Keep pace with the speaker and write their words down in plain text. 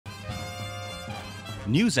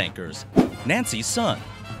news anchors Nancy Sun,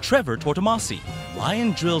 Trevor Tortomasi,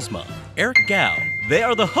 Ryan Drilsma, Eric Gao. They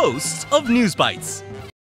are the hosts of News Bites.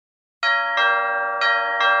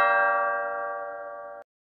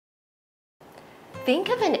 Think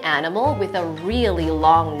of an animal with a really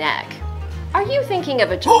long neck. Are you thinking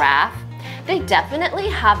of a giraffe? They definitely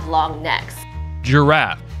have long necks.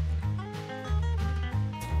 Giraffe.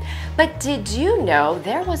 But did you know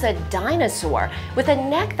there was a dinosaur with a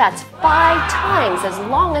neck that's 5 times as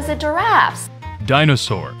long as a giraffe's?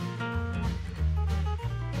 Dinosaur.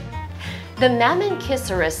 The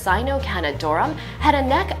Mammalosaurus sinocanidorum had a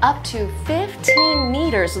neck up to 15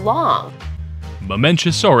 meters long.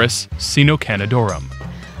 Mammalosaurus sinocanidorum.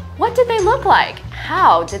 What did they look like?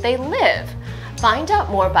 How did they live? Find out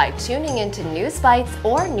more by tuning into News Bites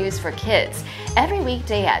or News for Kids every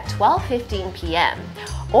weekday at 12:15 p.m.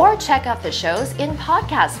 Or check out the shows in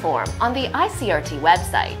podcast form on the ICRT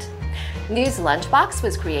website. News Lunchbox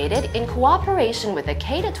was created in cooperation with the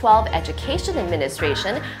K-12 Education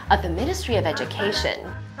Administration of the Ministry of Education.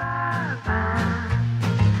 Ba, ba,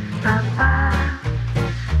 ba,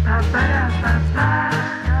 ba, ba, ba.